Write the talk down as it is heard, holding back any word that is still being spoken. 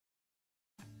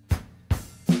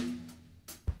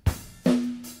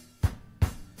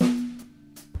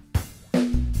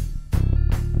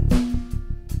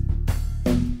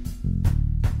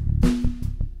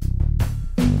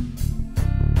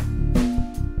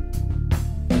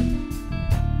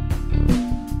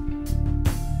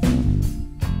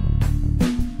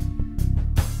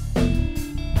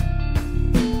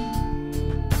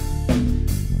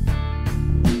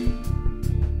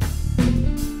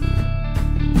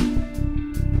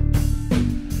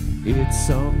It's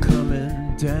all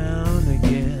coming down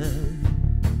again.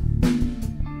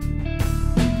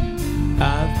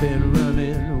 I've been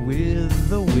running with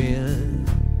the wind.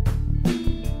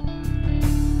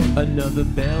 Another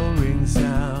bell rings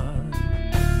out.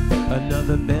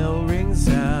 Another bell rings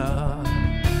out.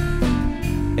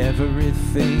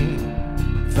 Everything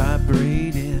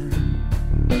vibrating.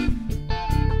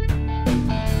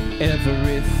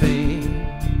 Everything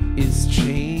is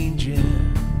changing.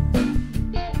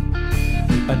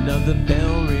 Another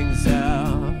bell rings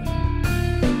out.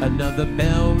 Another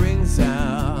bell rings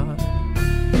out.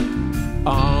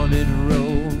 On it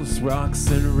rolls, rocks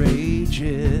and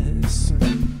rages.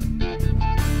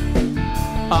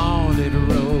 On it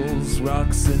rolls,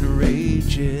 rocks and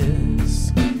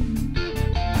rages.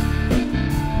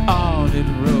 On it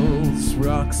rolls,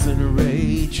 rocks and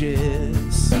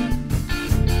rages.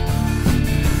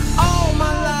 All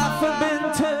my life I've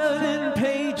been turning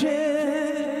pages.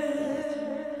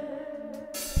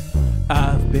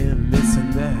 I've been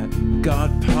missing that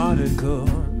God particle.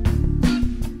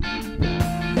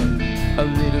 A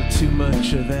little too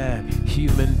much of that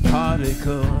human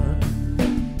particle.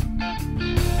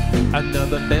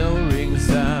 Another bell rings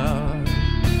out.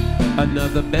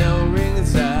 Another bell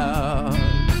rings out.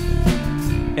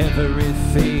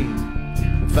 Everything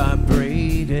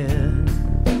vibrating.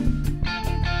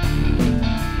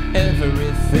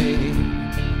 Everything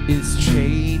is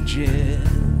changing.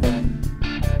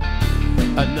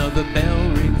 Another bell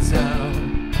rings out.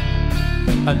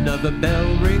 Another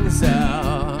bell rings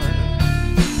out.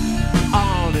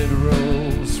 On it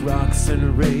rolls, rocks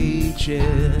and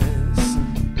rages.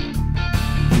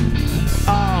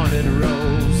 On it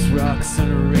rolls, rocks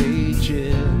and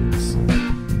rages.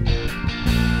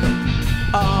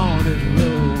 On it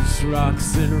rolls,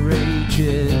 rocks and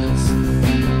rages.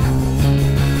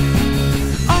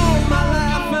 All my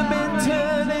life I've been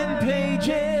turning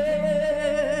pages.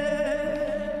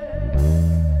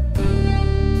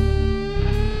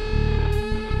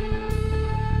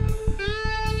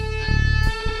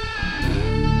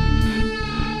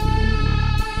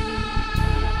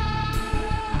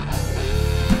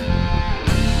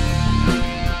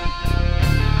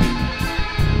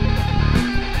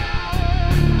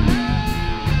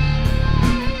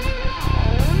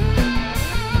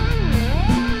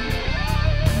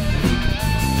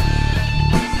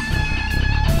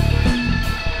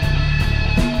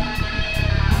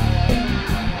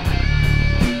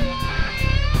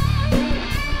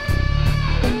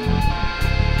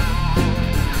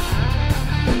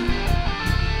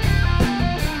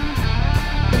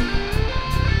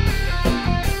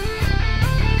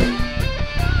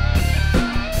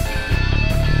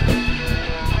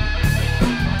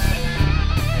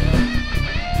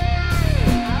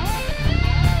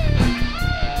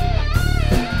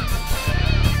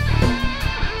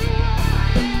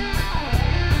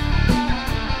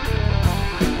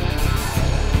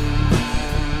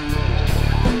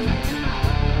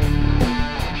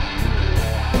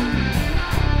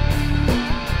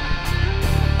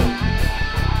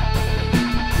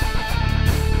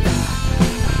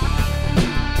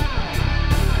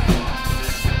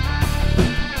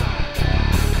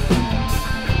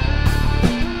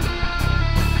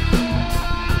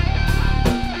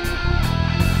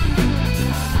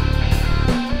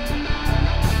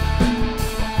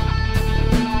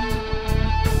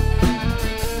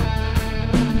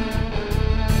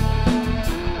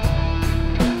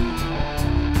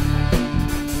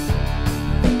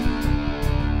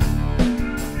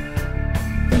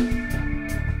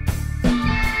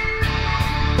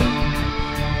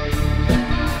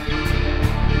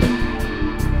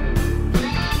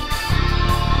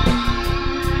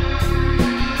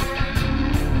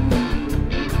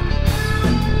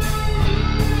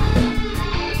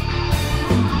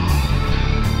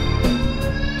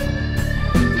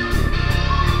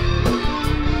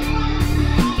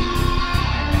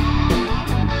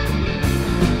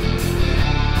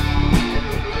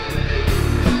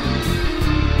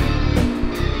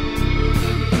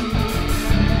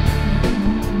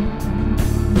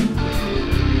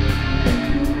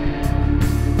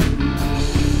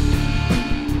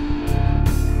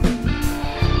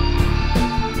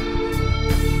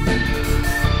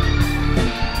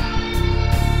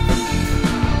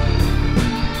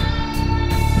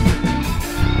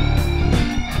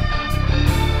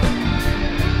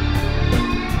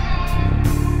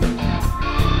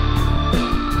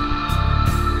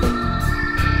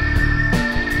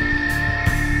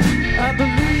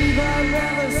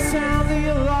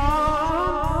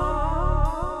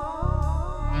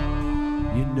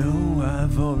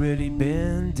 I've already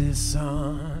been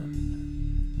disarmed.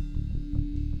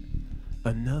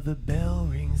 Another bell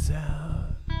rings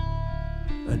out.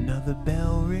 Another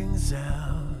bell rings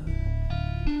out.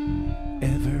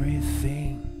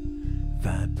 Everything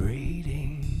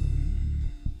vibrating.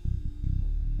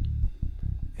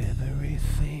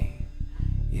 Everything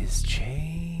is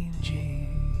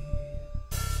changing.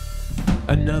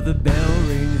 Another bell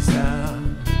rings out.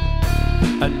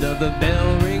 Another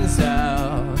bell rings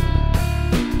out.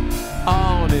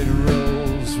 On it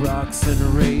rolls, rocks and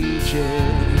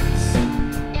rages.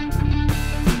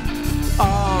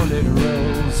 On it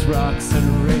rolls, rocks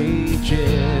and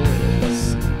rages.